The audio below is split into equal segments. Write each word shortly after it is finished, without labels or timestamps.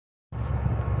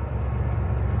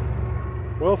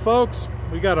Well folks,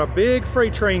 we got a big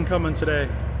freight train coming today.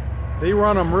 They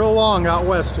run them real long out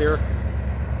west here.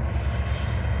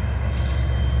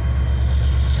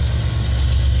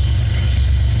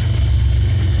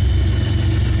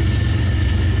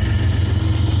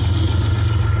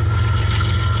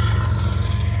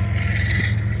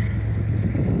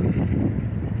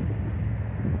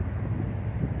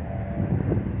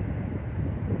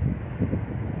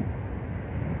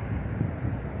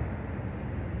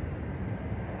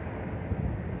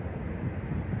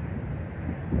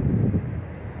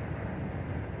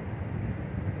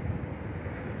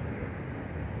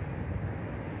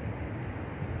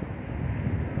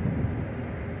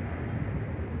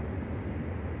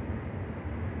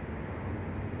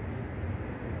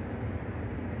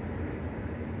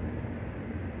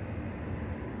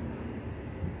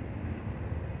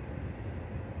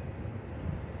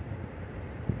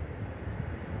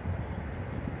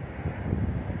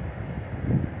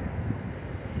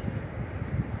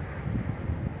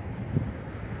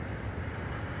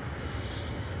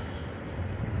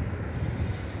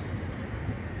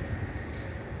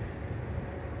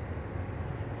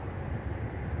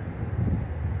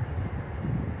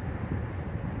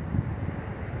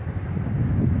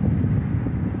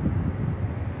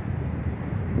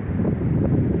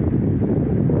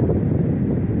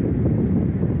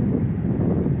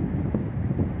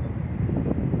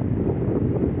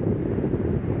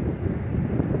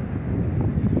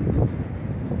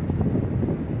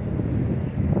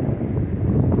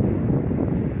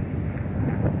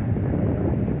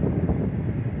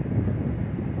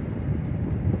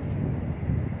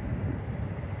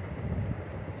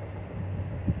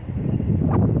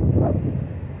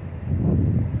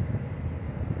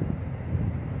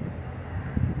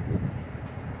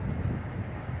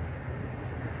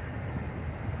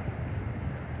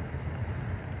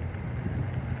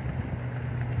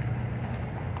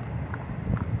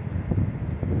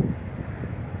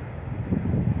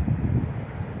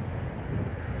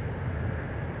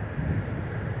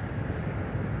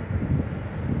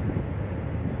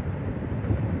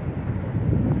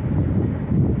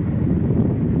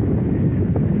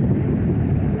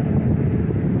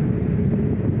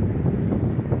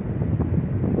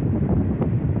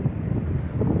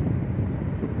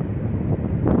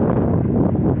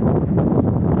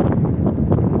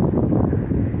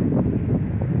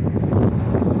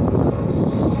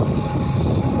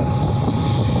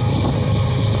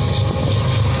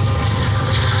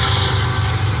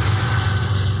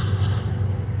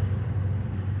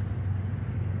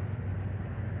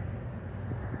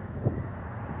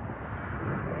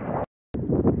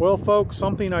 Well folks,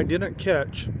 something I didn't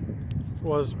catch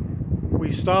was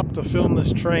we stopped to film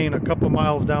this train a couple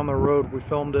miles down the road. We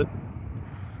filmed it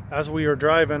as we were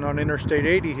driving on Interstate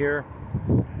 80 here.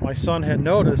 My son had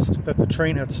noticed that the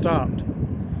train had stopped,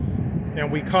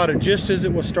 and we caught it just as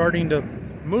it was starting to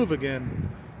move again.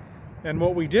 And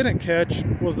what we didn't catch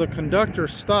was the conductor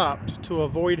stopped to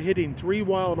avoid hitting 3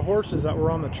 wild horses that were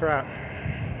on the track.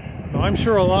 Now I'm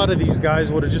sure a lot of these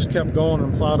guys would have just kept going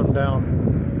and plowed them down.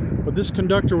 But this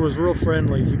conductor was real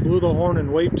friendly. He blew the horn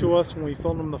and waved to us when we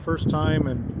filmed him the first time,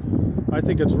 and I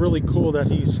think it's really cool that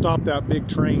he stopped that big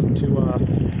train to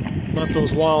let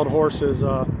those wild horses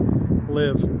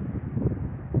live.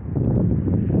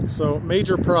 So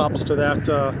major props to that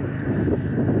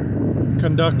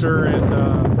conductor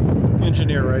and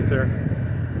engineer right there.